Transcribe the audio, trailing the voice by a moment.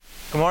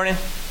Good morning.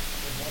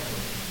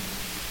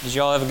 Did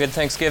you all have a good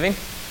Thanksgiving?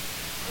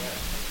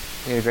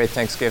 We had a great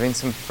Thanksgiving.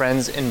 Some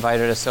friends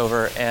invited us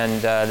over,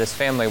 and this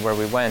family where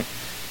we went,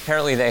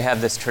 apparently they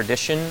have this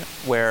tradition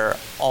where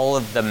all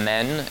of the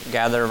men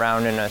gather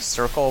around in a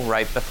circle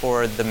right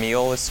before the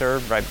meal is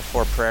served, right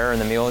before prayer and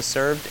the meal is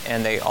served,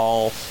 and they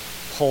all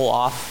pull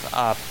off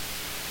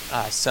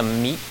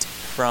some meat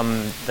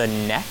from the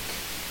neck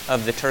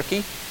of the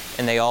turkey,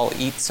 and they all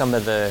eat some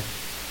of the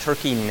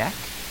turkey neck.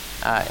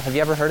 Have you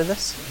ever heard of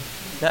this?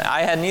 No,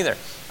 I hadn't either.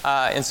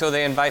 And so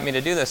they invite me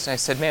to do this. And I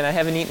said, man, I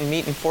haven't eaten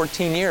meat in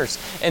 14 years.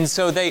 And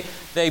so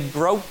they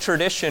broke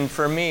tradition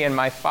for me, and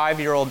my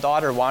 5-year-old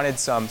daughter wanted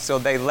some. So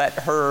they let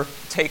her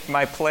take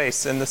my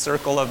place in the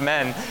circle of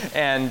men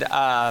and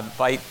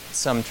bite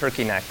some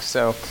turkey neck.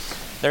 So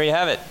there you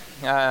have it.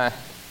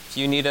 If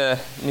you need a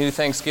new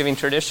Thanksgiving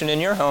tradition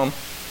in your home,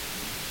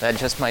 that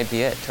just might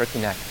be it, turkey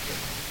neck.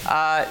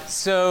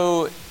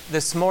 So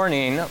this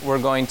morning,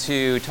 we're going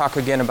to talk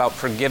again about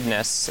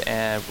forgiveness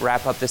and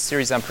wrap up this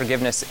series on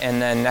forgiveness,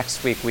 and then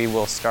next week we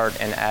will start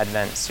an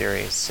Advent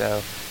series.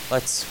 So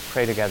let's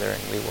pray together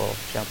and we will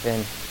jump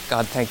in.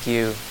 God, thank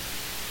you.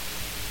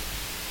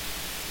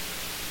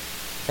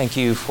 Thank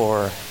you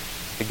for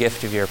the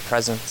gift of your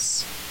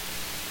presence.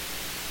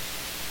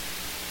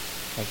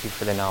 Thank you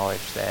for the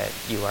knowledge that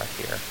you are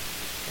here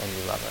and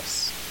you love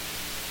us.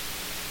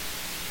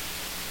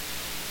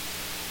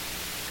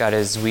 God,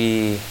 as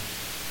we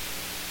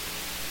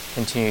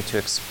continue to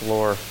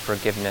explore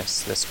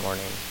forgiveness this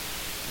morning,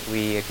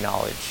 we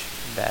acknowledge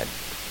that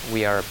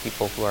we are a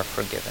people who are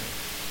forgiven.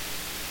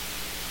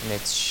 And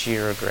it's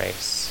sheer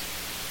grace.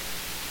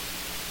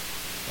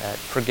 That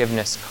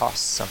forgiveness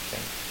costs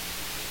something.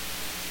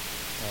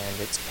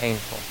 And it's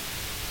painful.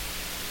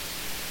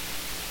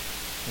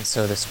 And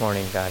so this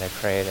morning, God, I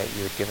pray that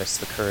you would give us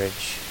the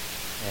courage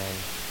and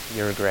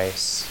your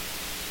grace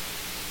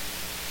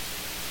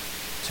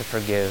to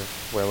forgive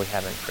where we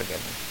haven't forgiven,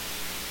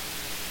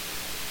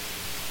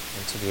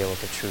 and to be able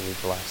to truly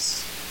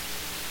bless.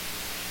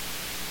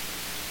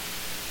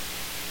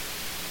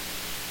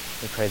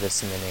 We pray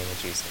this in the name of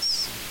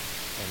Jesus.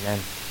 Amen.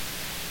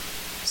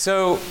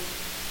 So,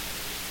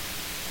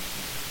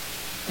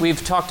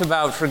 we've talked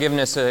about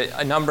forgiveness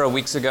a number of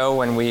weeks ago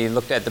when we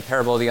looked at the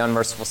parable of the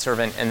unmerciful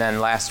servant, and then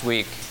last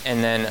week,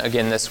 and then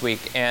again this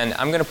week. And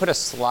I'm going to put a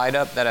slide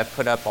up that I've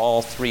put up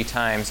all 3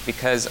 times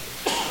because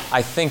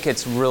I think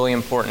it's really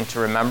important to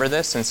remember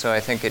this, and so I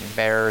think it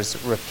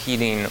bears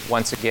repeating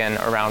once again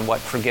around what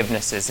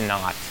forgiveness is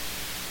not.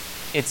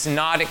 It's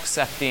not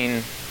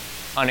accepting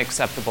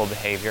unacceptable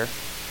behavior.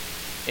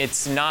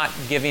 It's not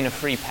giving a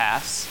free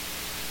pass,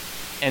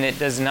 and it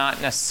does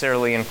not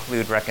necessarily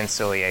include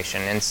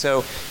reconciliation. And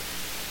so,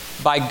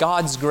 by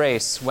God's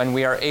grace, when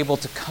we are able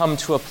to come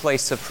to a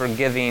place of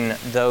forgiving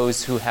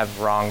those who have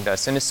wronged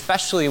us, and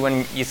especially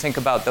when you think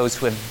about those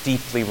who have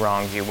deeply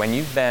wronged you, when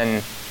you've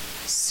been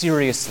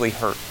seriously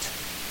hurt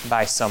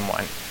by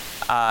someone,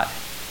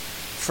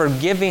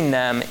 forgiving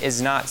them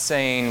is not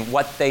saying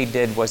what they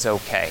did was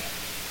okay.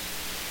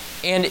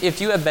 And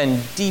if you have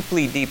been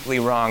deeply, deeply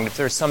wronged, if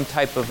there's some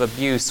type of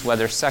abuse,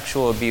 whether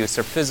sexual abuse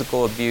or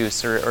physical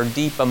abuse or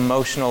deep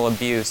emotional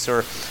abuse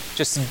or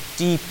just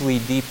deeply,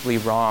 deeply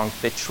wronged,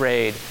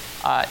 betrayed,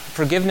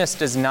 forgiveness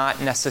does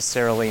not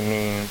necessarily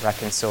mean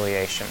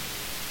reconciliation.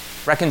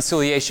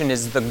 Reconciliation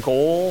is the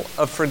goal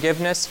of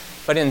forgiveness,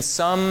 but in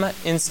some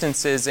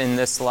instances in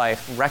this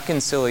life,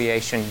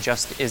 reconciliation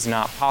just is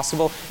not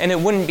possible, and it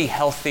wouldn't be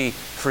healthy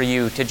for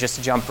you to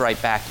just jump right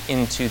back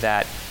into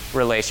that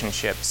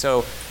relationship. So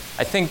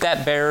I think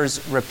that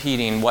bears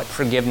repeating what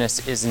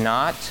forgiveness is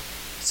not,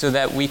 so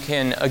that we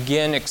can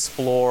again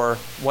explore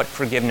what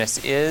forgiveness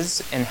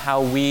is and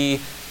how we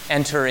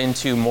enter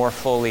into more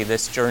fully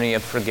this journey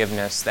of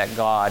forgiveness that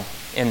God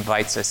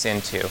invites us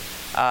into.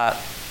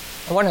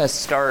 I want to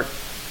start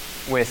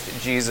with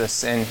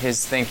Jesus and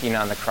his thinking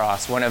on the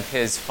cross. One of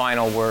his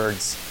final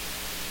words,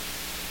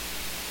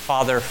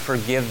 "Father,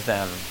 forgive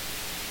them,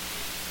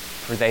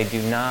 for they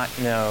do not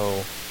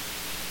know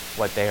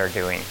what they are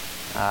doing."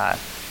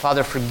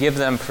 Father, forgive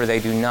them, for they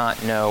do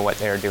not know what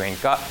they are doing.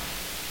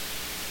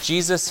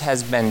 Jesus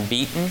has been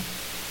beaten.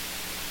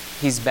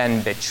 He's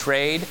been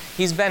betrayed.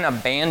 He's been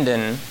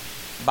abandoned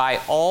by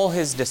all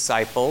his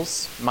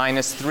disciples,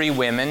 minus 3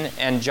 women,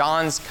 and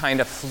John's kind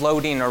of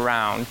floating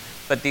around,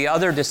 but the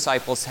other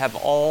disciples have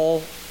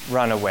all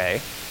run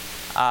away.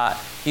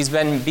 He's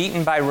been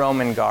beaten by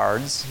Roman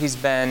guards. He's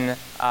been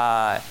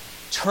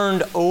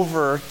turned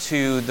over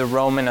to the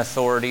Roman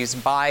authorities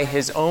by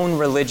his own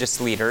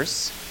religious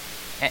leaders,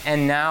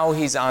 and now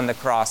he's on the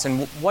cross.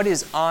 And what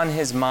is on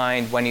his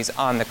mind when he's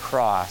on the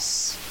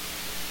cross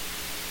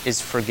is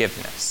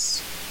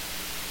forgiveness.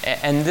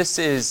 And this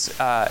is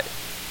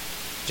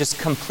just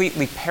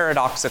completely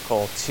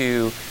paradoxical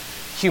to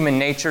human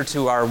nature,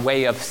 to our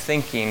way of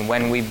thinking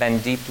when we've been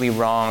deeply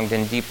wronged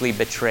and deeply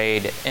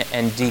betrayed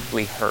and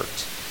deeply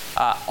hurt.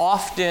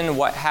 Often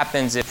what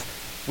happens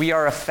if we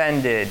are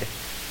offended,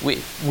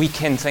 we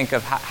can think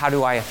of how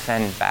do I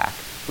offend back?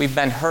 We've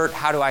been hurt.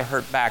 How do I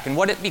hurt back? And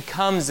what it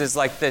becomes is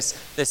like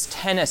this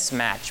tennis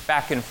match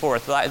back and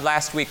forth.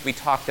 Last week we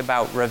talked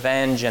about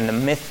revenge and the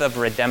myth of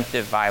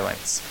redemptive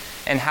violence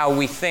and how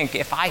we think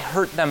if I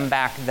hurt them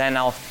back, then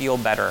I'll feel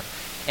better.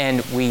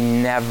 And we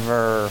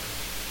never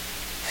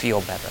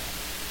feel better.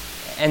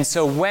 And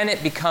so when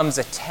it becomes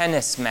a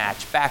tennis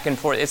match back and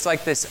forth, it's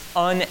like this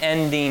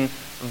unending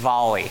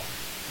volley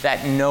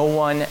that no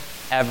one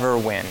ever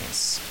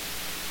wins.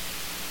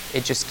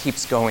 It just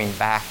keeps going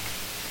back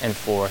and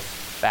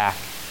forth, back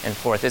and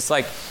forth. It's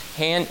like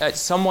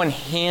someone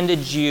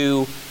handed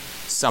you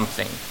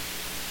something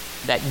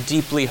that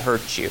deeply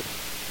hurt you,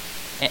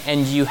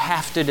 and you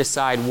have to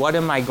decide, what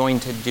am I going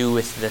to do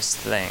with this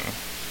thing?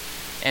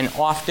 And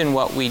often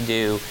what we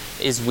do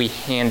is we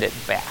hand it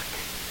back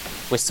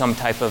with some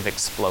type of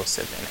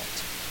explosive in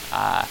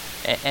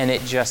it. And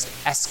it just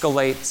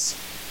escalates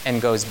and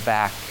goes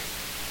back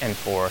and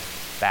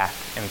forth, back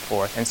and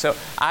forth. And so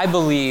I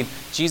believe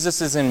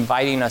Jesus is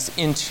inviting us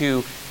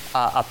into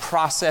a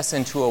process,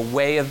 into a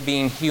way of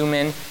being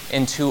human,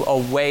 into a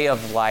way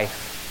of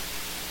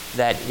life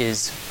that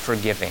is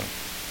forgiving.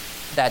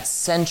 That's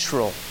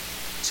central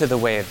to the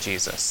way of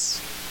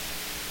Jesus,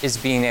 is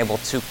being able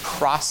to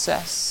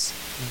process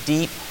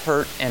deep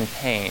hurt and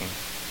pain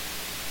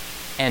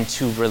and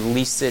to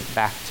release it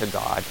back to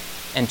God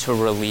and to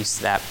release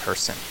that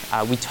person.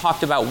 We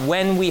talked about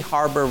when we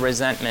harbor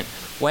resentment,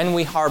 when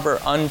we harbor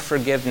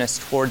unforgiveness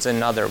towards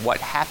another, what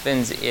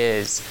happens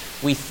is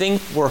we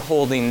think we're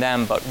holding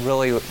them, but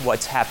really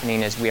what's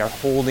happening is we are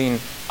holding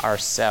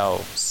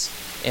ourselves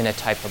in a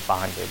type of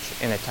bondage,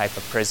 in a type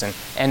of prison.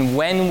 And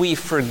when we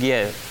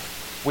forgive,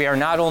 we are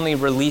not only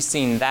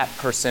releasing that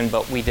person,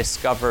 but we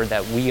discover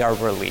that we are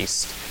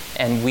released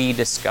and we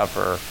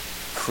discover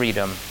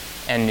freedom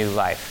and new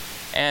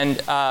life.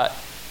 And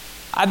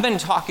I've been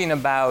talking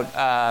about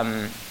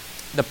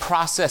the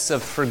process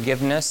of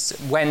forgiveness.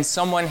 When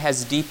someone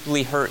has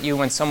deeply hurt you,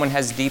 when someone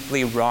has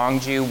deeply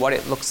wronged you, what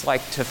it looks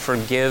like to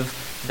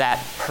forgive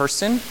that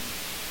person.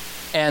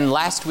 And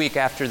last week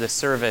after the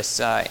service,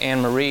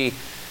 Anne-Marie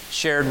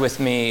shared with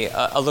me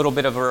a little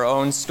bit of her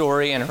own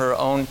story and her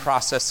own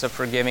process of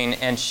forgiving,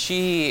 and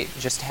she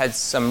just had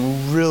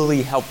some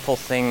really helpful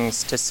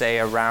things to say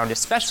around,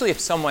 especially if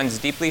someone's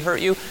deeply hurt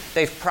you,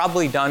 they've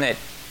probably done it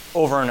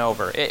over and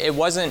over. It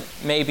wasn't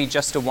maybe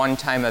just a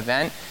one-time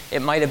event.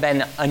 It might have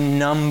been a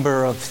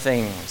number of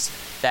things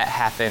that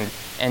happened.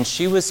 And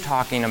she was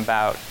talking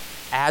about,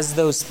 as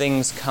those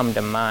things come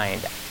to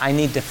mind, I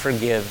need to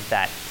forgive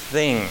that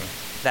thing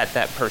that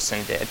that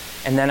person did.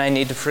 And then I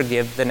need to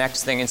forgive the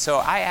next thing. And so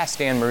I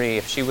asked Anne-Marie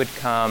if she would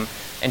come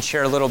and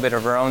share a little bit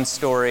of her own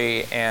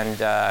story and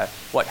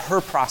what her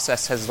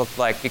process has looked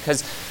like.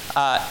 Because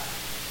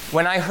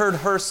when I heard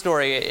her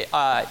story,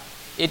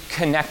 it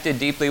connected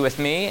deeply with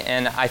me,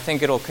 and I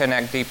think it'll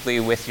connect deeply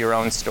with your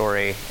own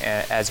story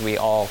as we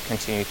all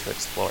continue to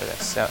explore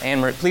this. So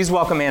Anne-Marie, please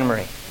welcome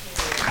Anne-Marie.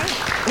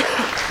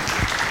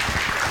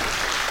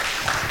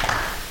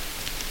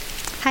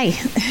 Hi,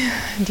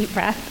 deep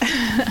breath.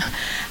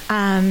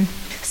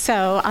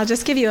 So I'll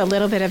just give you a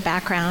little bit of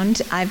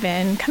background. I've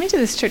been coming to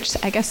this church,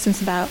 I guess, since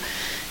about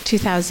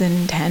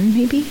 2010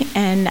 maybe,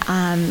 and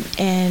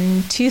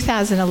in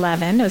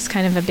 2011, it was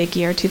kind of a big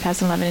year,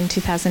 2011 and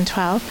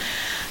 2012,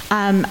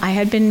 I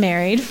had been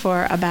married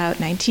for about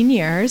 19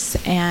 years,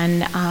 and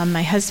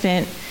my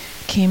husband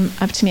came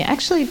up to me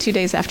actually 2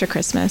 days after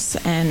Christmas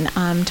and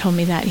told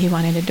me that he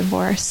wanted a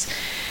divorce.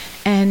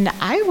 And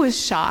I was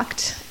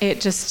shocked.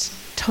 It just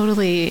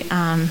totally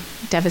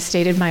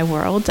devastated my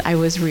world. I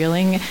was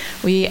reeling.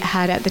 We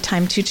had at the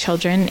time 2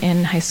 children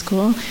in high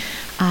school,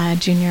 a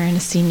junior and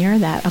a senior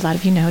that a lot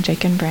of you know,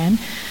 Jake and Bren.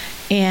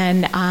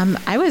 And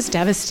I was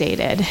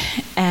devastated.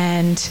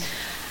 And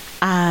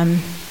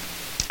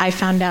I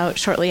found out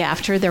shortly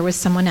after there was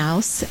someone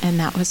else, and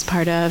that was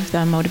part of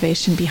the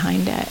motivation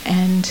behind it.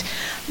 And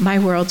my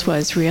world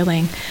was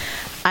reeling.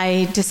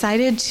 I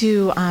decided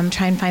to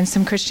try and find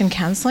some Christian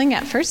counseling.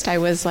 At first, I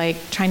was like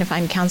trying to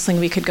find counseling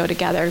we could go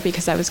together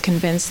because I was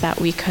convinced that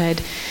we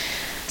could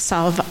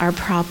solve our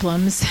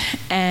problems.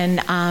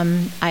 And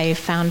I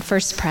found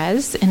First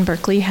Pres in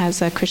Berkeley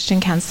has a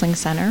Christian counseling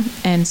center,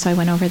 and so I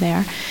went over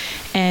there.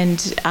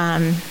 And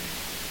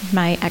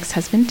my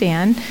ex-husband,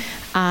 Dan,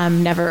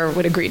 never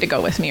would agree to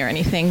go with me or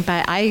anything,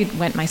 but I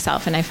went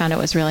myself, and I found it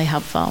was really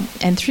helpful.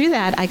 And through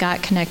that, I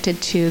got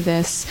connected to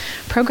this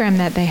program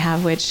that they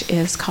have, which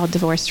is called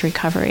Divorce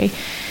Recovery.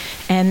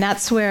 And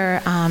that's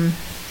where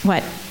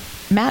what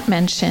Matt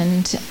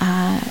mentioned,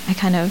 I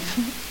kind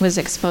of was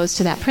exposed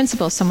to that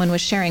principle. Someone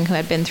was sharing who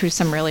had been through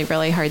some really,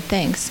 really hard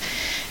things.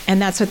 And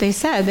that's what they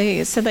said.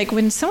 They said, like,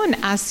 when someone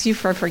asks you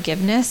for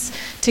forgiveness,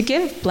 to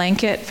give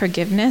blanket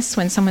forgiveness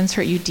when someone's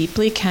hurt you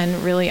deeply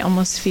can really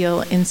almost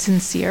feel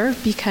insincere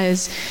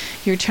because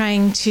you're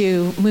trying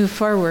to move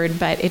forward,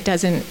 but it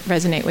doesn't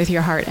resonate with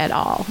your heart at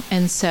all.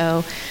 And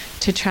so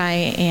to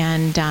try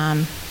and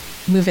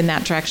move in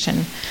that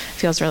direction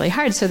feels really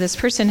hard. So this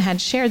person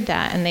had shared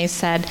that, and they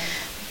said,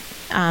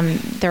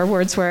 their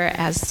words were,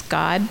 as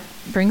God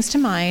brings to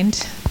mind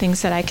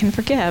things that I can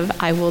forgive,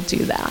 I will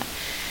do that.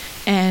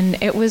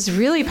 And it was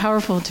really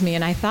powerful to me,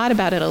 and I thought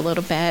about it a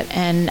little bit.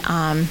 And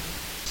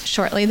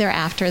shortly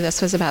thereafter,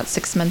 this was about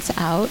 6 months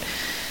out,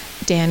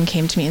 Dan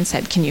came to me and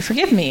said, "Can you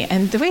forgive me?"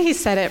 And the way he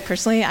said it,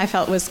 personally, I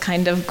felt was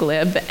kind of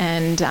glib.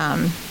 And,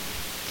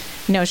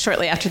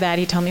 shortly after that,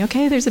 he told me,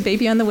 "Okay, there's a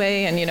baby on the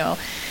way." And,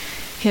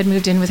 he had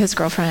moved in with his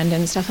girlfriend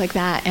and stuff like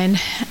that. And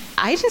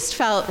I just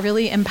felt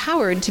really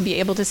empowered to be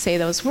able to say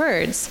those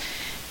words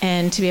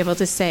and to be able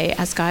to say,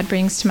 as God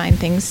brings to mind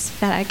things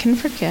that I can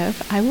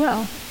forgive, I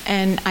will.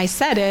 And I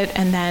said it,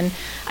 and then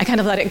I kind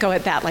of let it go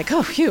at that, like,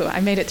 oh, phew, I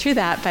made it through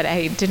that, but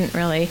I didn't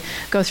really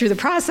go through the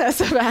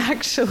process of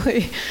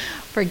actually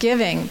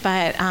forgiving.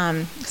 But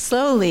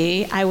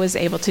slowly, I was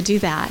able to do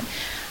that.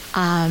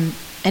 An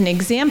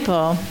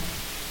example,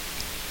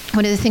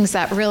 one of the things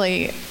that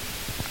really,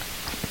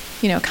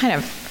 kind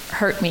of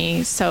hurt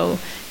me so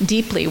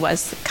deeply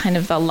was kind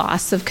of the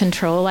loss of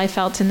control I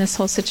felt in this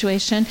whole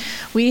situation.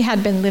 We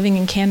had been living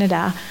in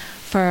Canada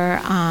for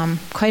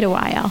quite a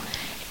while.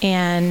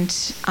 And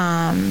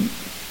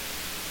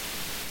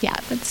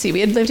we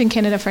had lived in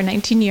Canada for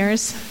 19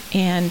 years,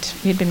 and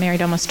we had been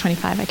married almost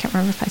 25. I can't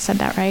remember if I said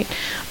that right.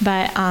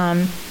 But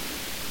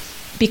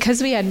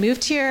because we had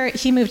moved here,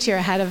 he moved here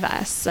ahead of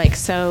us.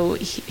 So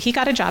he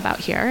got a job out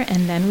here,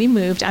 and then we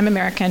moved. I'm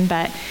American,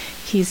 but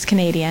he's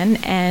Canadian.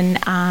 And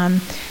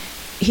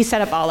he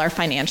set up all our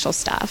financial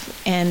stuff.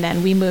 And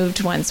then we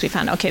moved once we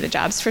found, okay, the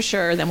job's for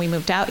sure. Then we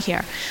moved out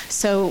here.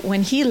 So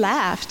when he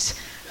left,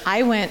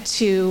 I went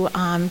to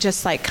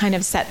just kind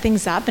of set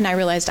things up, and I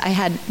realized I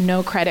had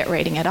no credit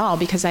rating at all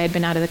because I had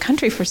been out of the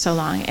country for so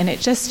long. And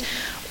it just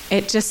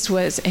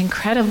was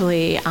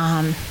incredibly,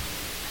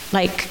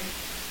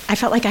 I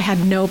felt like I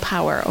had no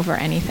power over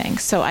anything.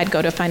 So I'd go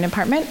to find an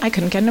apartment. I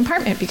couldn't get an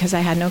apartment because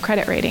I had no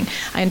credit rating.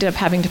 I ended up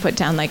having to put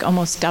down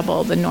almost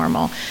double the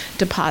normal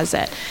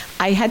deposit.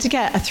 I had to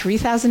get a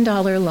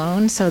 $3,000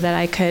 loan so that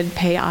I could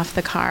pay off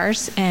the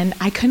cars, and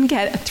I couldn't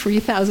get a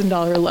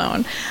 $3,000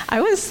 loan.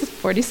 I was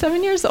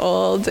 47 years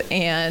old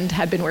and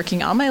had been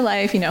working all my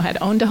life, had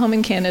owned a home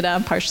in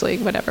Canada, partially,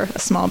 whatever, a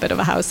small bit of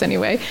a house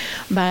anyway.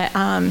 But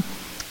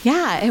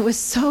it was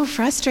so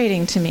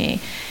frustrating to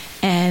me.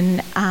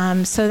 And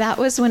so that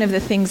was one of the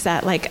things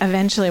that,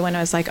 eventually when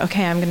I was like,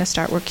 okay, I'm going to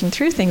start working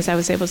through things, I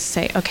was able to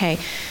say, okay,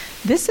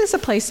 this is a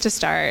place to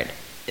start.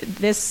 It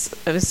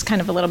was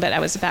kind of a little bit, I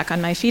was back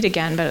on my feet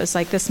again, but it was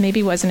like, this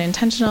maybe wasn't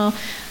intentional.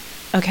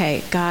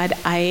 Okay, God,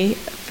 I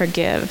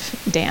forgive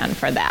Dan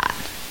for that,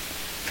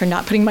 for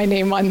not putting my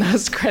name on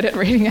those credit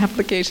rating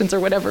applications or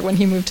whatever when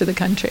he moved to the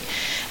country.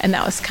 And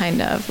that was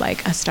kind of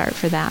like a start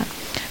for that.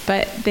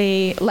 But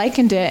they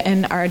likened it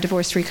in our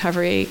divorce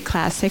recovery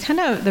class.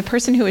 The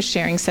person who was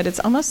sharing said it's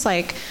almost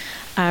like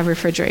a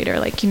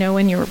refrigerator.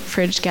 When your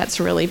fridge gets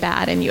really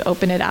bad and you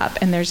open it up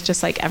and there's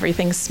just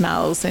everything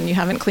smells and you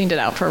haven't cleaned it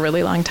out for a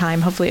really long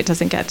time. Hopefully it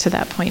doesn't get to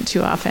that point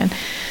too often.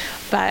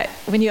 But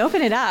when you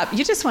open it up,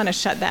 you just want to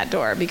shut that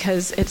door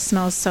because it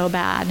smells so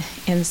bad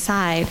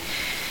inside.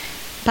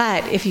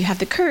 But if you have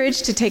the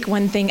courage to take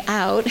one thing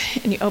out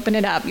and you open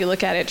it up, you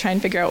look at it, try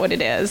and figure out what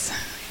it is,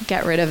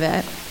 get rid of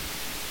it.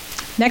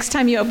 Next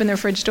time you open the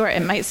fridge door,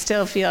 it might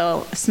still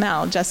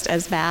smell just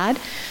as bad,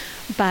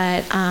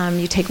 but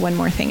you take one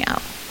more thing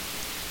out.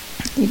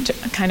 You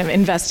kind of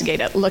investigate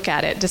it, look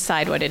at it,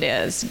 decide what it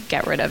is,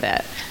 get rid of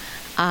it.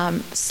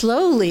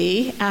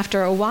 Slowly,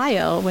 after a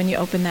while, when you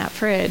open that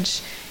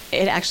fridge,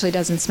 it actually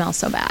doesn't smell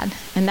so bad.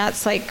 And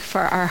that's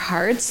for our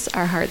hearts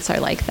are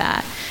like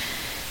that.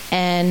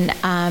 And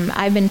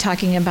I've been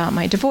talking about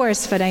my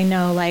divorce, but I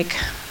know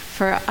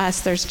for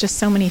us, there's just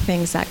so many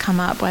things that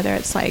come up, whether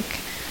it's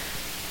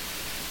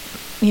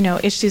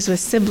issues with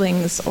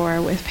siblings or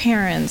with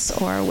parents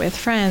or with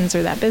friends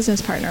or that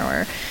business partner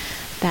or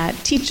that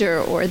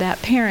teacher or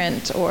that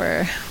parent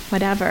or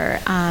whatever.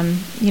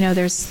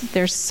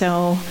 There's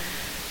so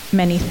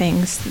many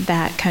things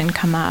that can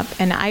come up.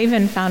 And I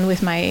even found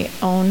with my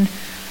own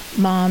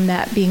mom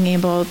that being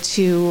able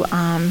to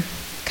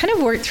kind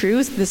of work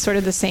through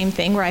the same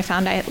thing where I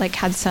found I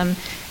had some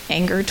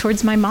anger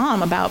towards my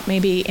mom about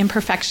maybe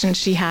imperfections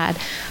she had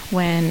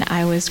when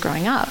I was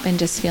growing up, and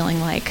just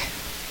feeling like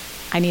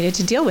I needed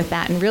to deal with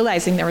that, and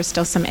realizing there was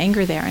still some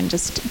anger there, and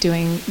just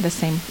doing the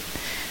same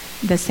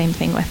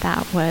thing with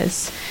that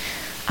was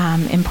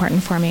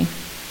important for me.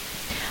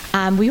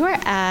 We were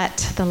at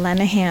the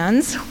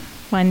Lenahans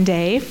one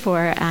day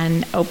for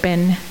an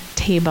open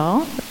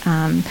table.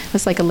 It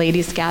was like a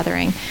ladies'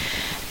 gathering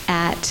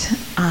at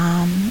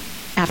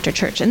after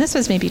church, and this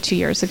was maybe 2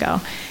 years ago.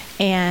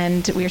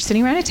 And we were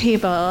sitting around a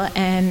table,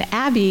 and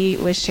Abby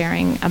was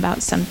sharing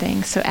about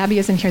something. So Abby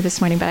isn't here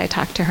this morning, but I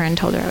talked to her and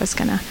told her I was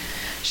going to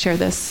share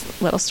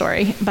this little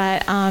story.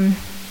 But,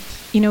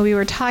 we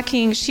were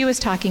talking, she was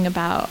talking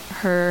about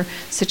her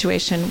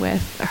situation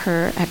with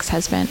her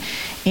ex-husband.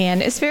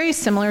 And it's a very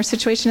similar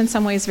situation in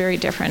some ways, very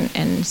different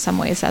in some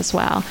ways as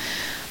well.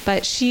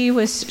 But she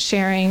was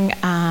sharing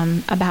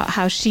about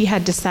how she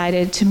had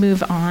decided to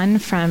move on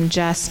from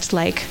just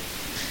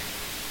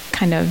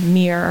kind of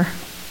mere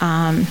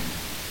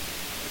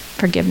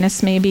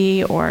forgiveness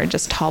maybe, or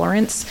just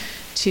tolerance,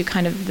 to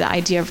kind of the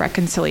idea of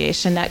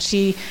reconciliation, that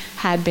she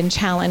had been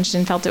challenged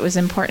and felt it was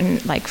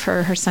important, like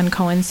for her son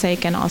Cohen's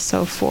sake and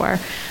also for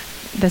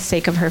the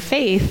sake of her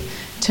faith,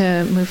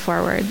 to move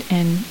forward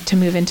and to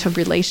move into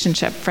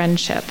relationship,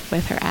 friendship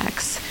with her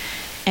ex.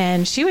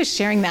 And she was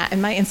sharing that,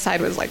 and my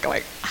inside was like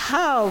going,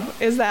 how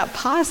is that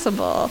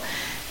possible?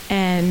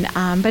 And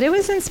but it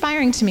was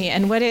inspiring to me.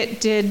 And what it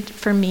did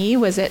for me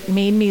was it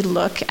made me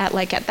look at,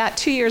 like, at that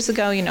 2 years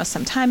ago, you know,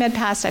 some time had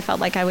passed. I felt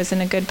like I was in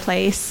a good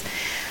place.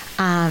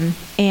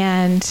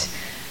 And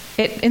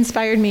it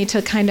inspired me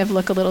to kind of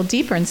look a little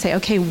deeper and say,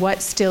 okay,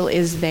 what still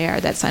is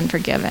there that's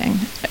unforgiven,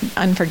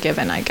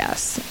 I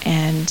guess.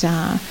 And,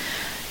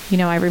 you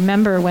know, I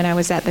remember when I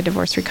was at the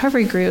divorce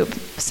recovery group,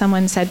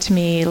 someone said to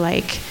me,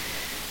 like,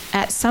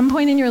 at some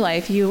point in your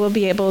life, you will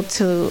be able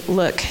to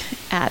look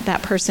at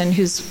that person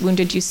who's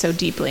wounded you so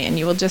deeply, and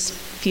you will just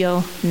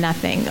feel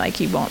nothing. Like,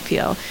 you won't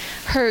feel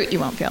hurt,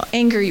 you won't feel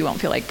anger, you won't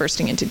feel like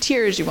bursting into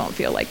tears, you won't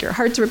feel like your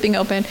heart's ripping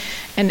open.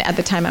 And at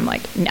the time, I'm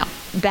like, no,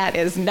 that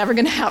is never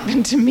going to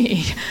happen to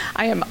me.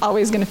 I am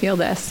always going to feel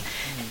this.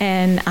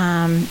 And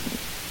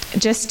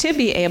just to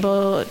be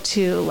able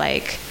to,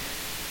 like,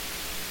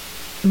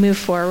 move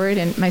forward.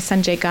 And my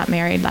son Jake got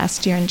married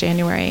last year in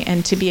January,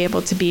 and to be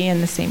able to be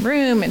in the same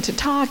room and to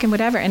talk and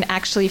whatever, and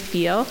actually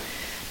feel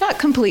not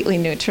completely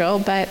neutral,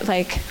 but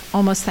like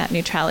almost that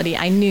neutrality.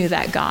 I knew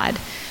that God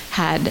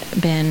had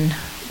been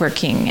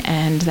working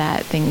and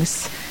that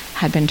things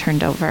had been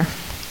turned over.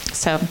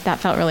 So that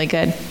felt really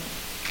good.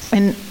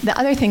 And the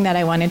other thing that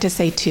I wanted to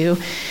say too,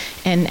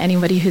 and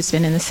anybody who's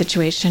been in the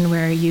situation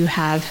where you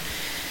have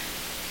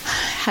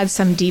had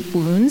some deep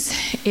wounds,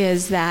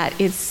 is that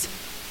it's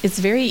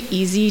very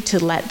easy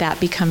to let that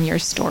become your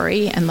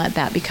story and let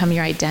that become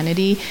your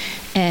identity.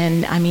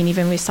 And I mean,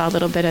 even we saw a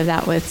little bit of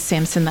that with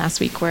Samson last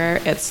week, where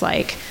it's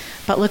like,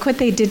 but look what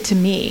they did to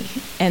me.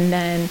 And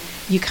then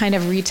you kind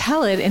of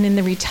retell it. And in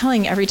the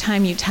retelling, every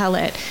time you tell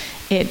it,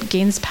 it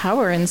gains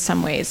power in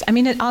some ways. I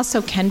mean, it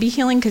also can be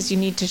healing because you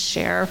need to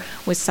share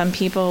with some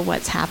people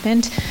what's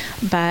happened.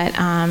 But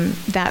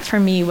that for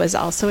me was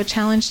also a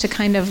challenge, to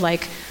kind of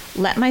like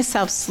let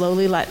myself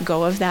slowly let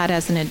go of that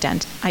as an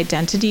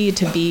identity,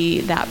 to be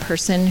that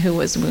person who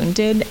was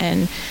wounded,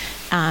 and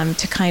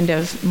to kind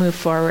of move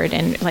forward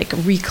and like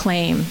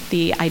reclaim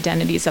the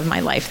identities of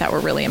my life that were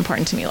really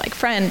important to me, like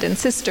friend and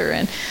sister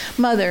and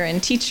mother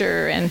and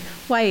teacher and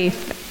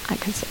wife,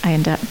 because I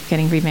ended up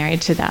getting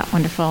remarried to that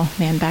wonderful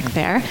man back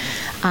there.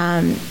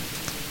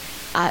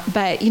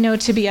 But, you know,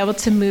 to be able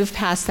to move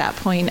past that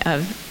point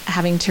of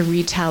having to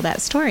retell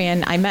that story.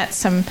 And I met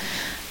some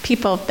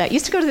people that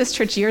used to go to this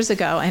church years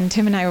ago, and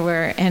Tim and I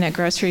were in a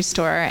grocery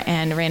store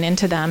and ran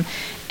into them,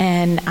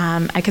 and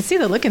I could see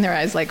the look in their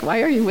eyes, like,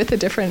 why are you with a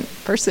different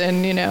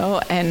person, you know?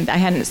 And I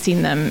hadn't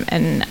seen them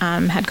and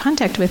had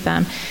contact with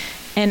them.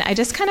 And I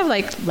just kind of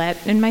like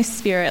let in my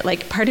spirit,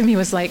 like part of me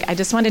was like, I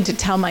just wanted to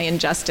tell my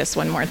injustice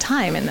one more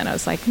time. And then I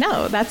was like,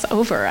 no, that's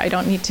over. I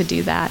don't need to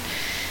do that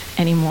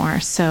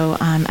anymore. So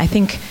I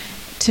think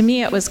to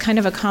me, it was kind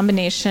of a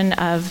combination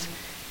of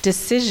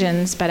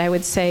decisions, but I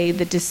would say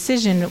the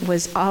decision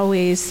was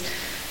always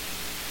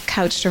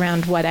couched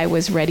around what I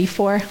was ready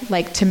for.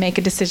 Like, to make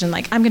a decision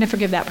like, I'm going to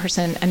forgive that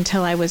person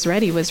until I was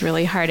ready was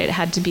really hard. It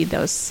had to be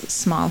those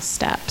small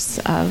steps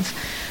of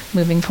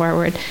moving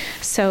forward.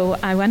 So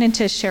I wanted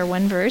to share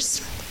one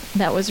verse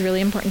that was really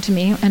important to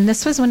me. And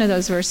this was one of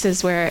those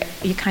verses where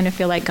you kind of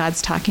feel like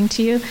God's talking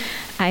to you.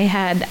 I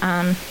had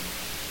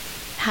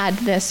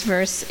this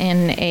verse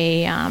in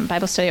a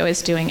Bible study I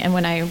was doing, and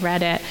when I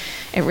read it,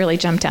 it really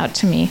jumped out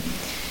to me.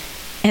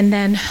 And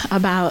then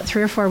about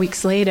 3 or 4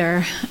 weeks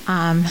later,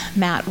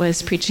 Matt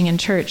was preaching in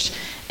church,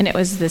 and it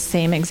was the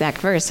same exact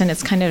verse, and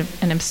it's kind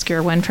of an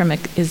obscure one from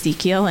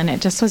Ezekiel, and it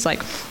just was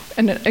like,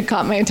 and it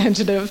caught my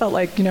attention, and it felt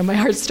like, you know, my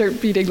heart started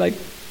beating like,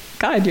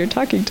 God, you're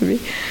talking to me.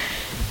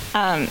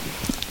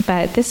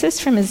 But this is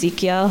from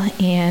Ezekiel,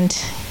 and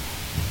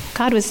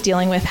God was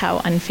dealing with how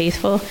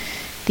unfaithful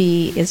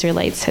the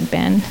Israelites had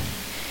been.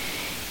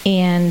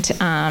 And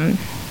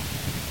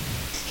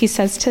he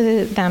says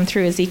to them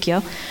through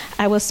Ezekiel,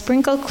 I will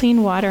sprinkle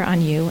clean water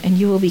on you, and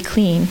you will be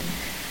clean.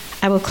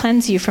 I will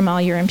cleanse you from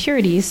all your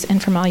impurities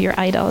and from all your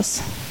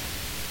idols.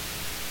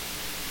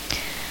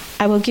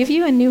 I will give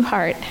you a new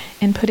heart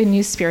and put a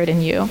new spirit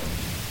in you.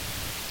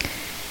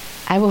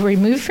 I will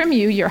remove from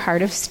you your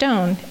heart of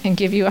stone and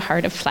give you a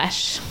heart of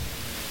flesh.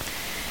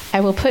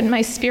 I will put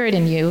my spirit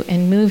in you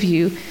and move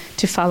you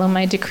to follow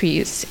my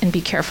decrees and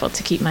be careful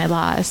to keep my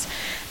laws.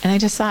 And I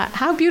just thought,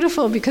 how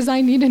beautiful, because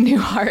I need a new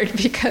heart,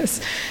 because,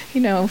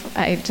 you know,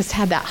 I just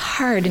had that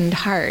hardened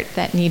heart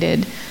that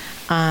needed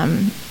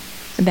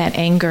that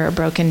anger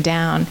broken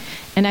down.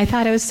 And I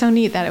thought it was so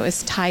neat that it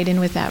was tied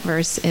in with that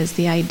verse, is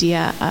the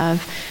idea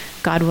of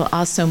God will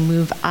also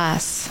move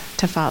us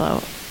to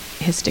follow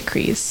his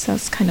decrees. So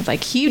it's kind of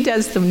like he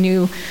does the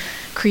new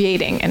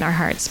creating in our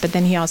hearts, but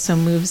then he also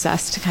moves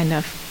us to kind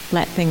of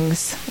let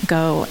things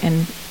go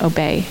and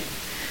obey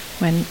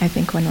when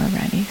we're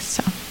ready.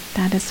 So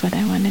that is what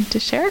I wanted to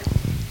share.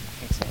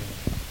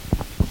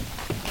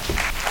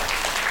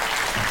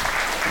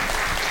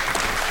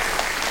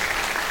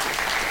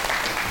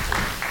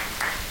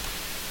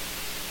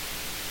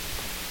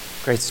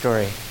 Great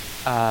story.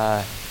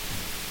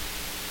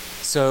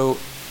 So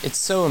it's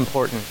so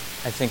important,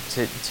 I think,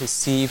 to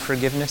see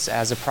forgiveness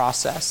as a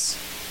process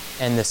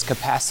and this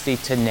capacity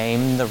to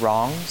name the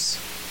wrongs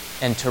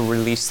and to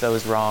release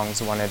those wrongs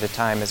one at a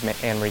time, as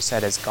Anne-Marie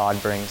said, as God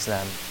brings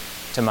them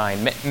to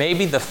mind.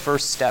 Maybe the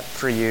first step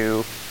for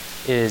you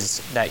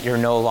is that you're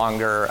no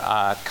longer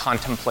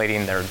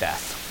contemplating their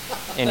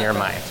death in your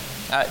mind.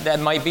 That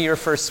might be your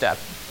first step.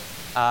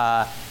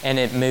 And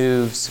it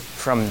moves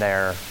from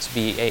there to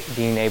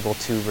being able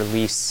to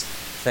release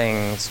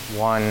things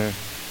one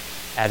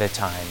at a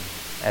time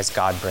as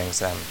God brings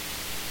them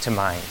to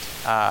mind.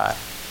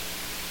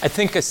 I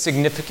think a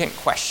significant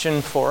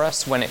question for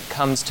us when it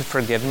comes to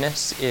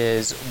forgiveness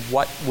is,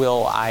 what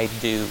will I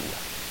do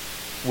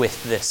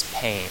with this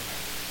pain?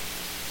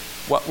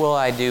 What will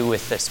I do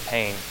with this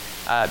pain?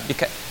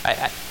 Because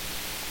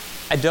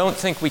I don't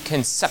think we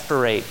can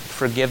separate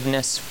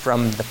forgiveness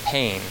from the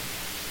pain,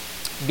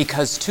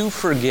 because to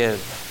forgive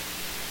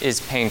is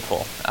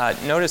painful.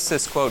 Notice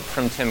this quote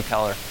from Tim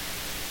Keller.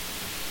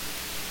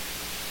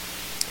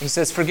 He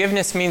says,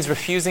 "Forgiveness means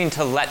refusing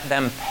to let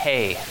them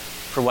pay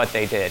for what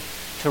they did,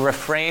 to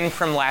refrain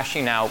from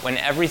lashing out when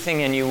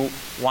everything in you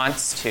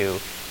wants to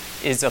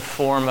is a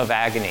form of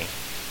agony.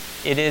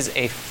 It is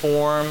a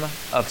form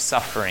of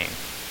suffering."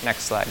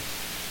 Next slide.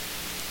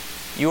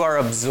 "You are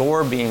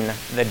absorbing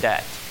the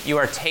debt. You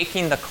are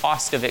taking the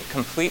cost of it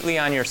completely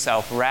on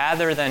yourself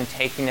rather than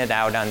taking it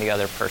out on the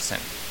other person.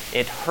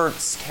 It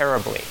hurts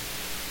terribly.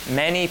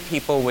 Many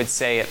people would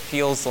say it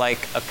feels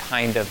like a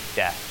kind of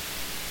death.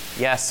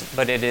 Yes,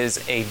 but it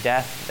is a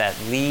death that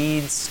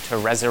leads to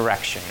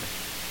resurrection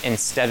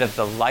instead of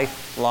the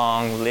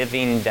lifelong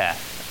living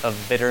death of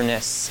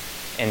bitterness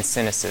and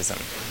cynicism.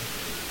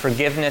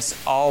 Forgiveness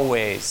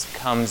always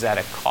comes at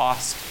a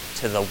cost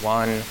to the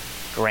one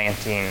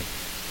granting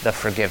the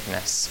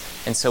forgiveness."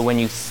 And so when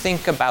you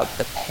think about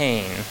the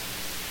pain,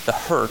 the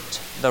hurt,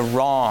 the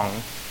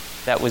wrong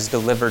that was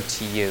delivered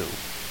to you,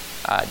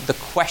 the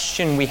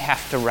question we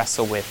have to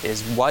wrestle with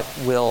is, what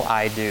will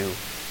I do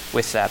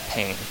with that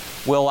pain?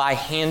 Will I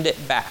hand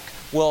it back?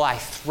 Will I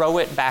throw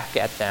it back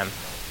at them?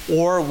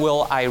 Or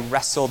will I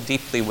wrestle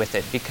deeply with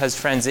it? Because,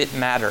 friends, it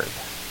mattered.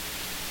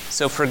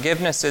 So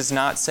forgiveness is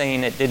not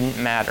saying it didn't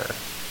matter.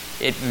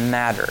 It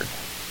mattered.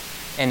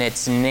 And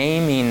it's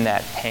naming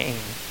that pain,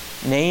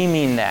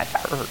 naming that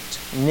hurt,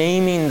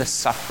 naming the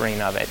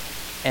suffering of it,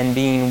 and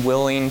being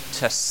willing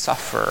to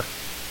suffer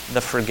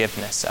the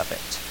forgiveness of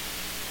it.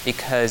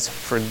 Because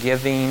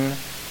forgiving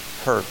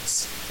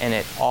hurts, and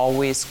it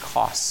always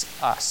costs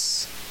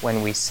us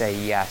when we say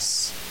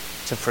yes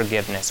to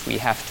forgiveness. We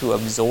have to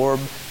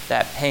absorb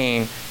that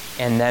pain,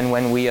 and then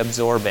when we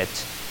absorb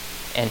it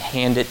and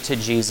hand it to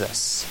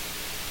Jesus,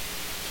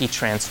 He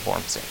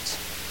transforms it.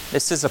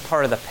 This is a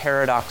part of the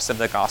paradox of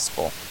the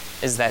gospel,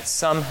 is that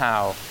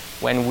somehow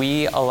when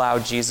we allow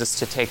Jesus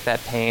to take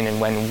that pain and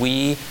when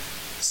we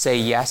say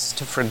yes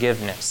to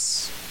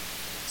forgiveness,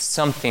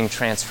 something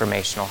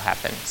transformational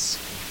happens.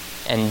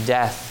 And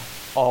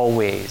death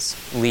always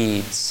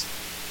leads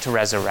to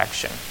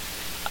resurrection.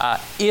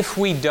 If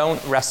we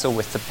don't wrestle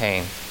with the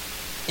pain,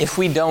 if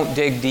we don't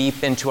dig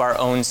deep into our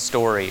own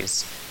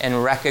stories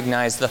and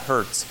recognize the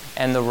hurts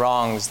and the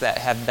wrongs that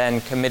have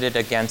been committed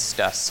against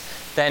us,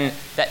 then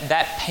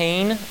that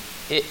pain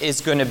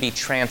is going to be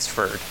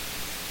transferred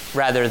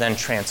rather than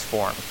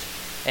transformed.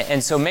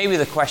 And so maybe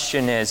the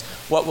question is,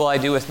 what will I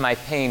do with my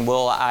pain?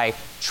 Will I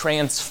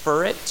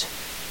transfer it,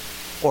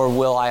 or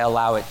will I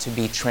allow it to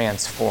be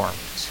transformed?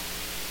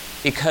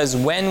 Because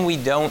when we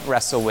don't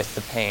wrestle with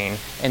the pain,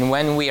 and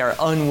when we are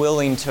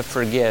unwilling to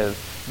forgive,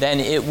 then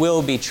it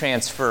will be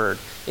transferred.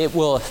 It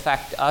will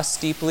affect us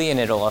deeply, and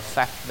it'll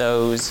affect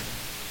those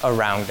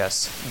around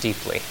us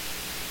deeply.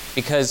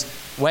 Because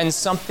when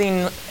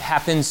something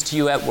happens to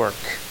you at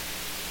work,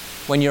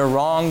 when you're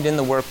wronged in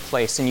the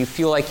workplace and you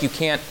feel like you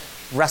can't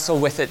wrestle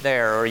with it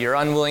there, or you're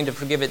unwilling to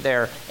forgive it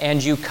there,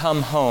 and you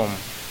come home,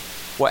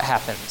 what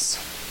happens?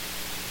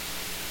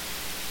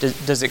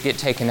 Does it get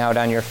taken out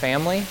on your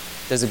family?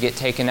 Does it get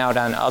taken out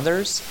on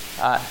others?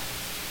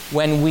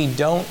 When we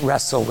don't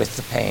wrestle with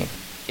the pain,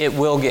 it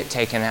will get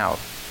taken out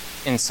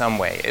in some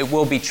way. It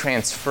will be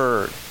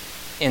transferred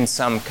in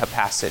some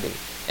capacity.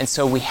 And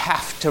so we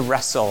have to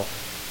wrestle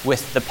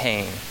with the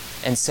pain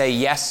and say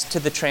yes to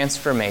the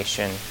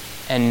transformation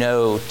and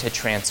no to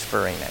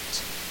transferring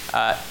it.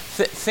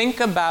 Think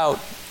about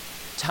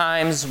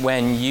times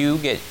when you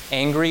get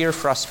angry or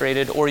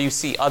frustrated, or you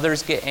see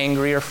others get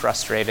angry or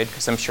frustrated,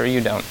 because I'm sure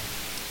you don't.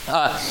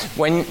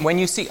 When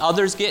you see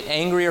others get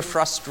angry or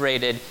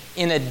frustrated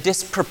in a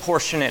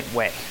disproportionate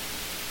way.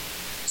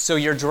 So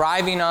you're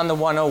driving on the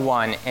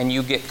 101 and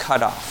you get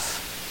cut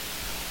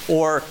off.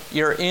 Or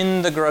you're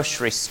in the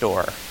grocery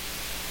store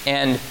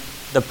and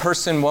the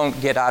person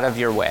won't get out of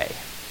your way.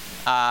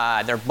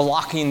 They're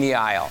blocking the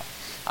aisle.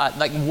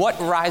 Like, what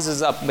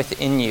rises up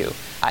within you?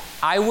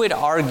 I would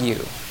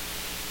argue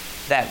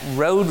that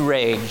road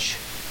rage,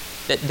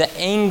 that the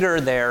anger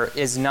there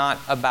is not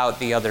about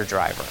the other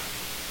driver.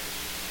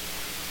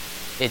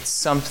 It's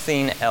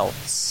something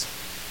else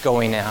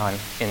going on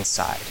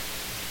inside.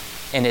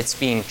 and it's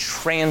being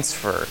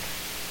transferred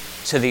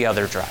to the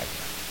other driver.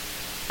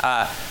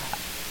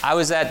 I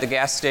was at the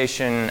gas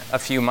station a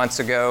few months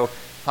ago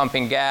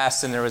pumping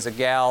gas, and there was a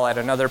gal at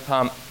another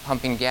pump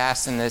pumping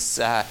gas, and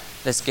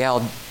this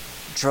gal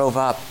drove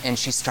up, and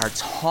she starts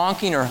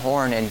honking her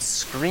horn and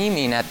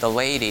screaming at the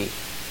lady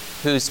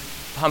who's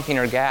pumping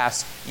her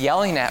gas,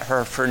 yelling at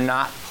her for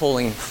not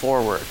pulling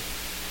forward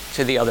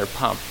to the other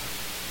pump.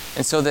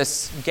 And so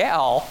this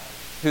gal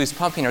who's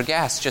pumping her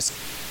gas just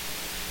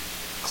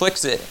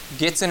clicks it,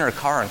 gets in her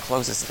car, and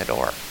closes the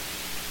door.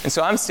 And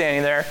so I'm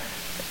standing there,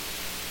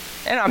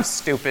 and I'm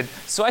stupid.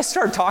 So I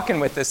start talking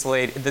with this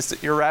lady, this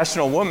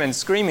irrational woman,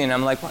 screaming.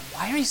 I'm like,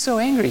 why are you so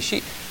angry?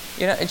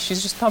 And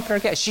she's just pumping her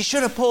gas. She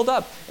should have pulled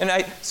up.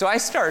 So I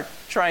start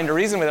trying to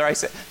reason with her. I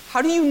said,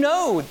 how do you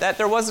know that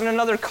there wasn't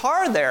another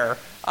car there?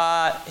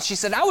 She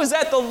said, I was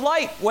at the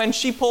light when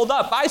she pulled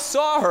up. I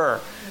saw her.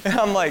 And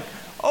I'm like,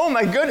 oh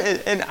my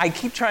goodness. And I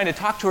keep trying to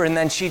talk to her, and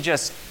then she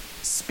just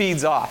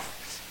speeds off.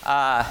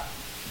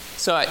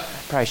 So I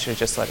probably should have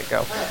just let it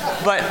go.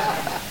 But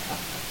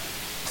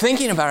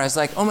thinking about it, I was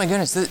like, oh my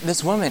goodness,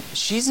 this woman,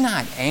 she's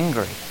not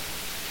angry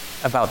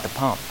about the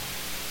pump.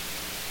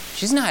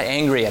 She's not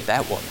angry at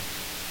that woman.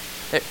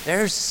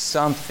 There's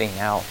something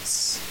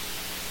else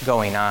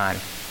going on,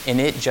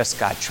 and it just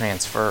got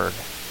transferred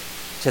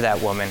to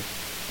that woman.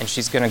 And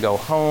she's going to go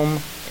home,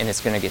 and it's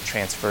going to get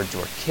transferred to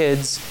her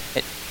kids.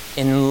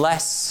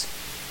 Unless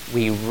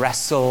we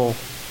wrestle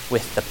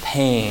with the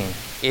pain,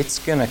 it's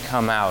going to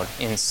come out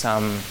in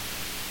some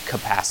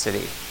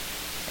capacity.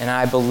 And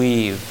I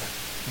believe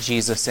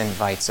Jesus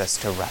invites us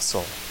to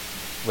wrestle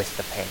with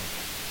the pain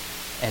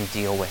and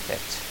deal with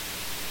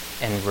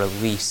it and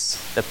release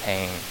the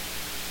pain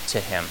to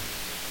him.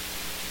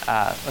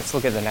 Let's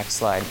look at the next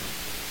slide.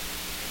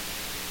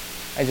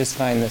 I just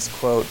find this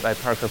quote by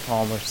Parker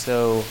Palmer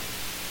so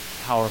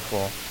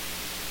powerful.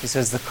 He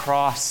says, the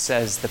cross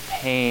says the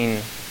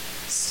pain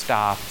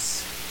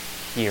stops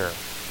here.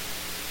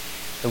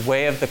 The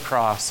way of the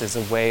cross is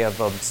a way of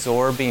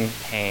absorbing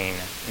pain,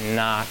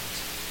 not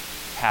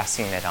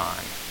passing it on.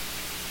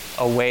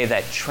 A way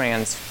that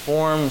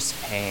transforms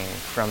pain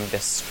from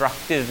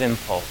destructive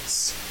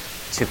impulse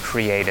to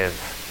creative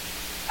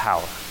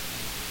power.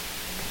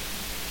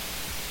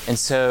 And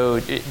so,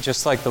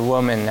 just like the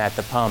woman at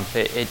the pump,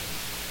 it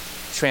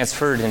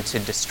transferred into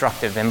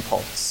destructive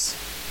impulse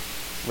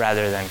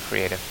rather than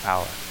creative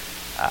power.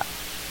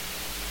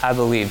 I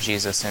believe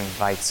Jesus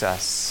invites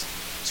us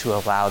to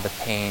allow the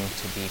pain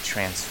to be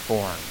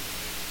transformed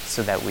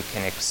so that we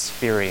can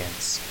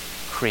experience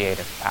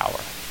creative power.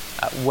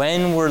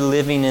 When we're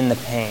living in the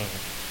pain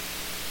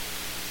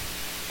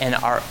and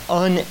are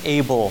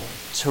unable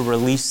to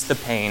release the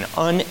pain,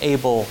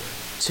 unable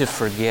to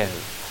forgive,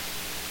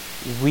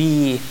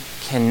 we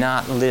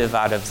cannot live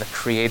out of the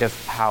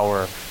creative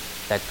power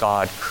that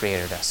God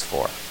created us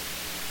for.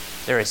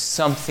 There is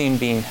something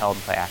being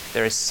held back.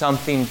 There is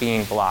something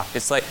being blocked.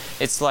 It's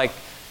like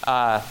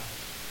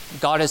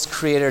God has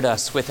created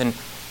us with an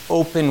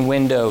open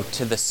window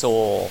to the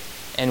soul,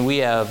 and we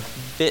have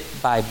bit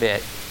by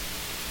bit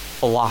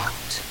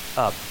blocked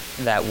up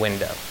that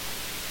window.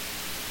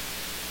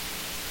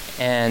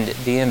 And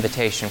the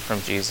invitation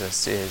from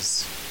Jesus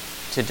is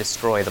to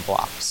destroy the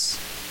blocks,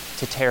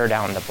 to tear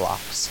down the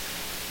blocks,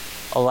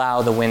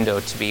 allow the window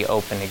to be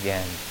open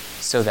again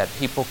so that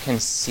people can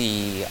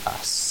see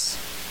us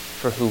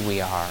for who we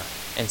are,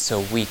 and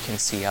so we can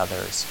see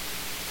others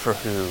for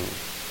who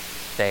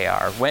they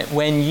are.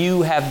 When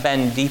you have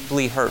been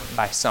deeply hurt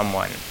by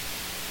someone,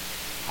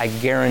 I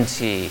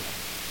guarantee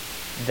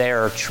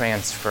they're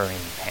transferring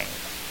pain.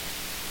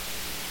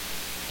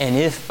 And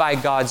if by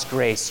God's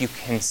grace you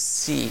can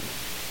see,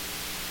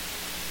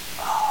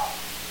 oh,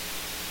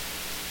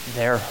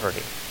 they're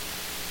hurting.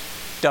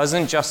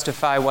 Doesn't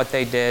justify what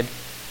they did.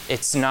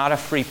 It's not a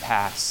free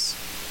pass,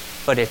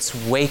 but it's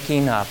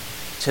waking up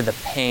to the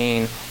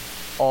pain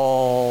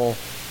all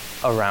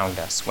around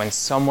us. When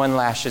someone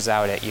lashes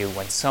out at you,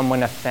 when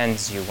someone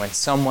offends you, when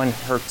someone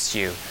hurts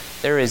you,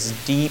 there is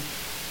deep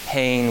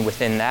pain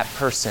within that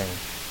person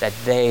that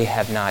they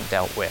have not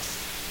dealt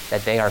with,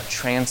 that they are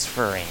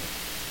transferring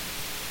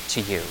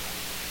to you.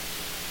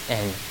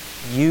 And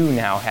you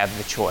now have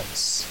the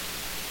choice.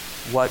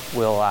 What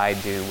will I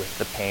do with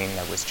the pain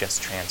that was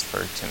just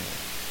transferred to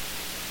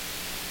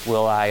me?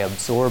 Will I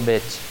absorb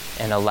it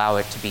and allow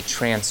it to be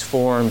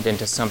transformed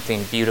into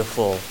something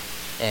beautiful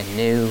and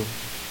new?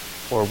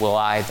 Or will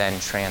I then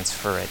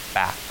transfer it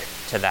back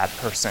to that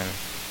person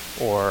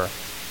or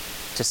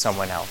to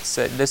someone else?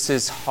 This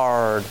is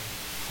hard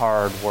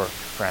work,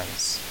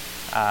 friends.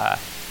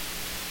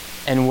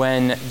 And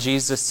when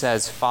Jesus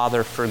says,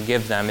 Father,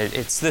 forgive them,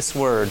 it's this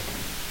word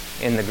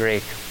in the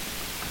Greek,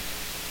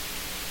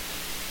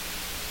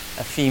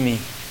 aphemi,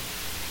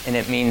 and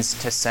it means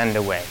to send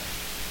away.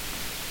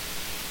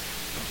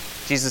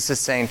 Jesus is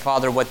saying,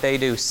 Father, what they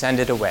do, send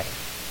it away.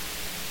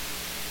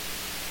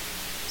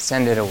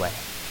 Send it away.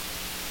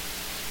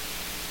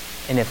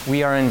 And if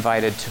we are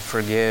invited to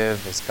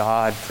forgive as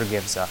God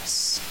forgives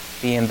us,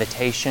 the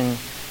invitation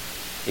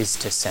is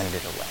to send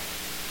it away.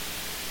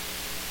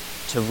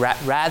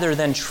 rather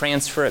than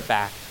transfer it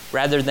back,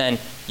 rather than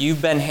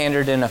you've been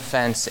handed an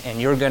offense and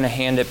you're going to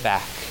hand it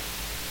back.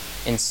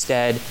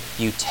 Instead,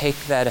 you take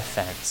that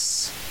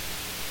offense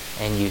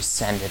and you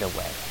send it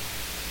away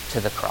to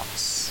the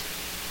cross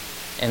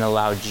and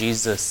allow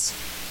Jesus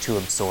to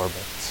absorb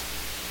it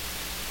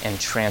and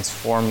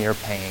transform your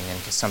pain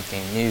into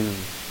something new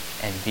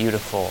and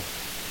beautiful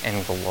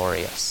and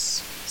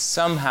glorious.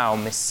 Somehow,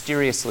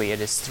 mysteriously, it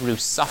is through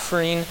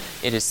suffering,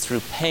 it is through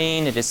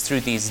pain, it is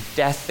through these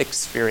death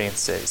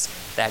experiences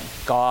that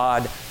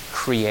God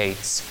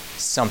creates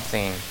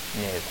something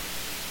new.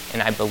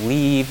 And I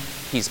believe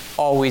He's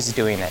always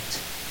doing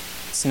it.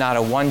 It's not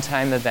a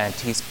one-time event.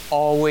 He's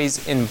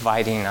always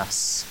inviting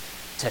us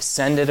to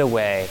send it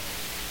away,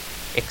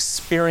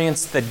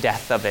 experience the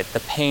death of it,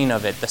 the pain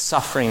of it, the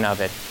suffering of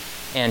it,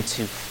 and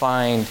to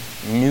find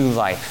new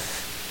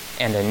life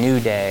and a new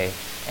day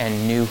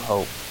and new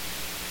hope.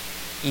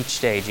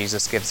 Each day,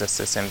 Jesus gives us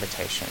this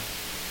invitation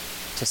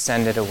to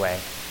send it away.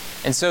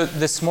 And so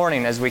this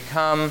morning, as we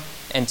come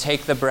and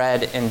take the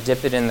bread and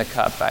dip it in the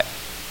cup, I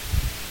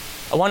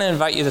want to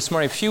invite you this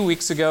morning. A few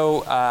weeks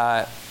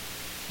ago,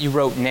 you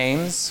wrote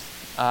names.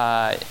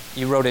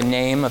 You wrote a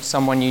name of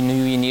someone you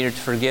knew you needed to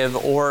forgive.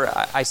 Or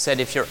I said,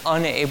 if you're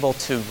unable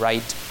to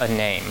write a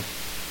name,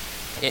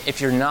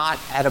 if you're not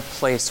at a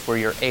place where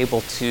you're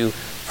able to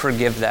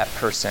forgive that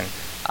person,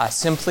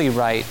 simply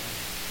write,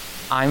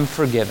 I'm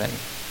forgiven.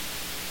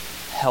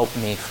 Help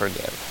me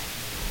forgive.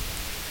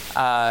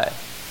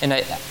 And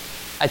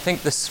I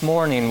think this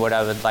morning what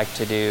I would like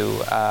to do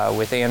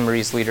with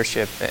Anne-Marie's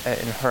leadership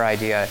and her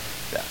idea,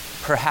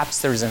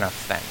 perhaps there's an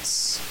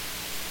offense.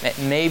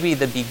 Maybe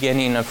the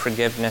beginning of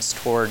forgiveness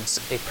towards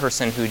a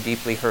person who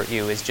deeply hurt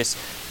you is just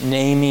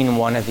naming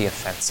one of the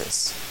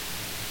offenses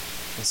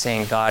and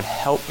saying, God,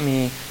 help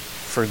me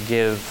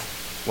forgive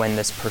when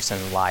this person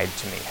lied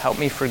to me. Help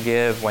me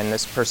forgive when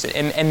this person...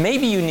 And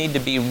maybe you need to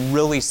be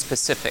really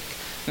specific.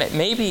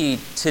 Maybe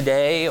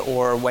today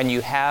or when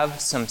you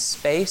have some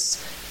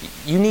space,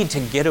 you need to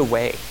get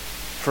away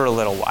for a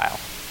little while.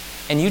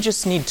 And you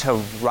just need to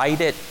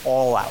write it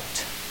all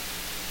out.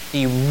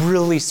 Be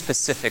really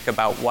specific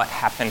about what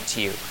happened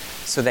to you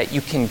so that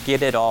you can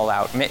get it all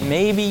out.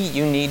 Maybe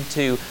you need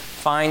to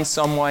find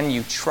someone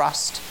you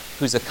trust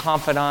who's a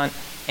confidant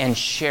and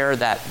share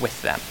that with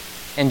them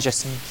and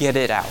just get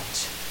it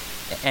out.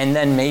 And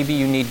then maybe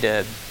you need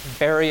to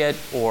bury it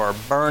or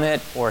burn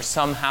it or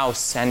somehow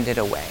send it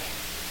away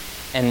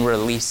and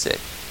release it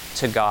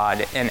to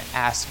God and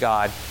ask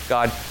God,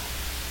 God,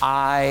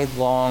 I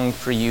long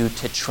for you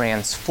to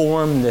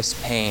transform this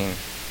pain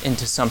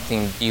into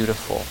something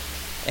beautiful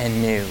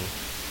and new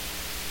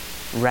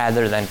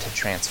rather than to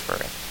transfer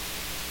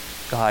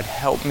it. God,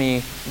 help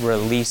me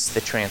release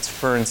the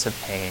transference of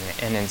pain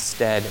and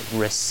instead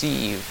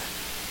receive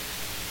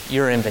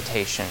your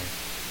invitation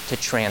to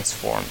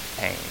transform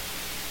pain,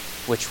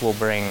 which will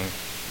bring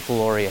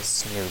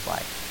glorious new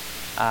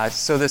life.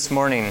 So this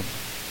morning,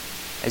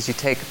 as you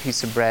take a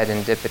piece of bread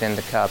and dip it in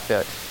the cup,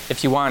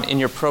 if you want, in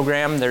your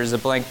program, there's a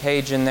blank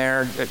page in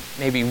there.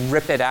 Maybe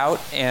rip it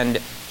out and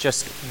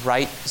just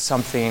write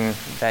something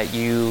that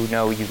you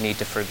know you need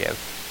to forgive.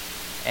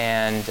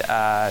 And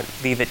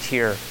leave it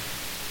here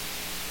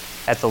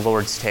at the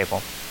Lord's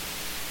table.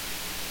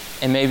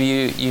 And maybe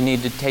you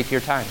need to take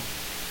your time.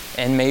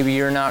 And maybe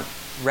you're not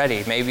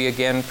ready. Maybe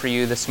again for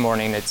you this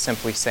morning, it's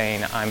simply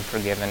saying, I'm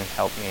forgiven,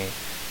 help me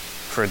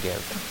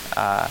forgive.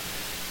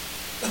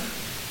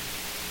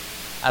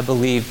 I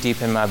believe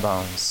deep in my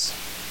bones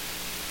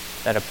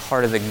that a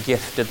part of the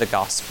gift of the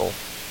gospel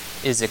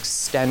is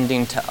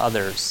extending to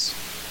others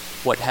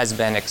what has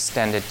been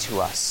extended to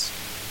us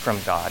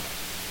from God.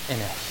 And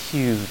a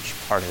huge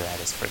part of that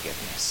is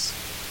forgiveness.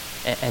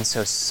 And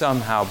so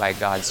somehow by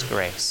God's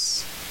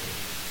grace,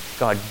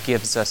 God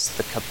gives us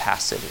the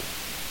capacity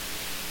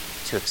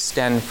to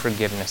extend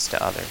forgiveness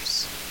to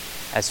others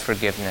as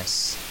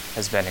forgiveness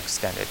has been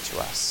extended to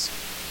us.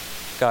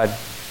 God,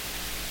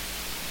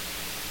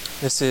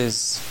 this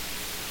is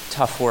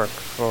tough work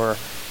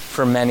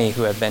for many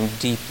who have been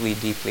deeply,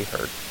 deeply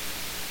hurt.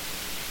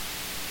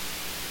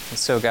 And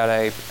so, God,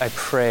 I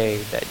pray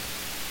that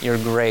your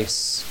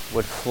grace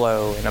would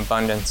flow in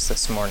abundance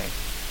this morning.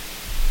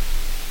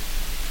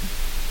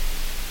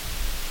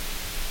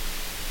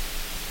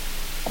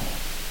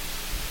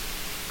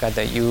 God,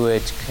 that you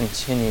would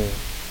continue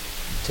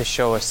to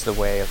show us the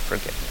way of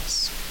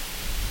forgiveness.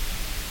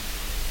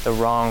 The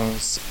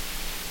wrongs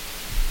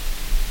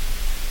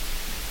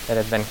that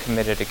have been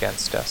committed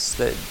against us,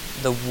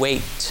 the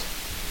weight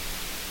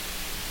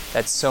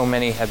that so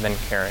many have been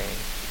carrying.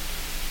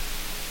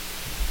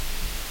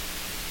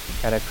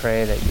 God, I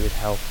pray that you would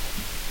help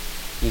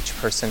each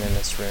person in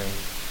this room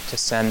to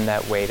send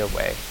that weight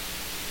away,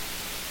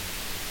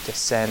 to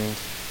send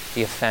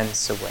the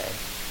offense away,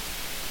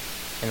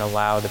 and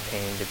allow the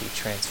pain to be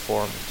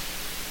transformed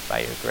by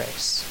your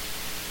grace.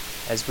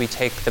 As we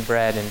take the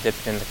bread and dip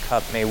it in the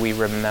cup, may we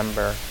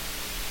remember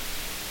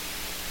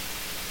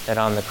that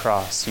on the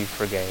cross you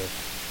forgave,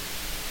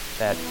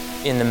 that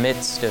in the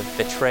midst of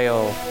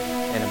betrayal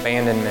and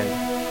abandonment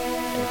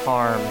and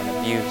harm and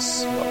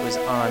abuse, what was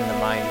on the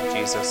mind of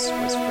Jesus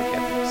was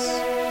forgiveness.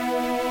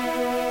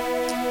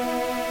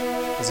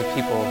 As a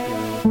people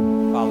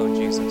who follow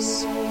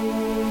Jesus,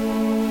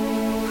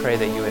 we pray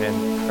that you would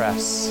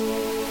impress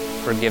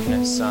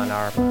forgiveness on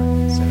our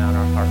minds and on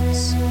our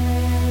hearts.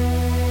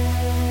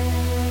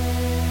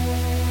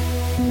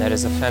 And that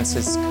as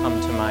offenses come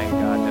to mind,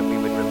 God, that we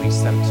would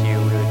release them to you,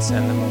 we would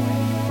send them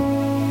away,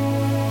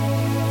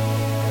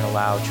 and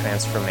allow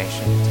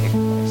transformation to take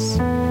place.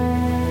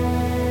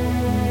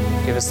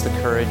 Give us the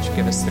courage,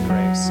 give us the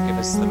grace, give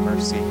us the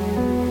mercy,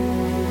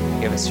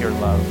 give us your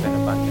love and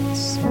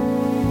abundance.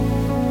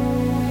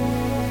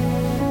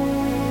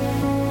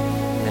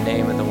 In the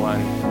name of the one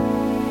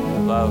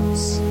who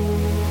loves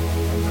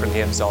and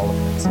forgives all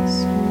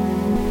offenses,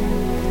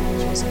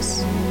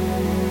 Jesus.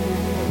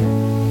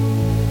 Amen.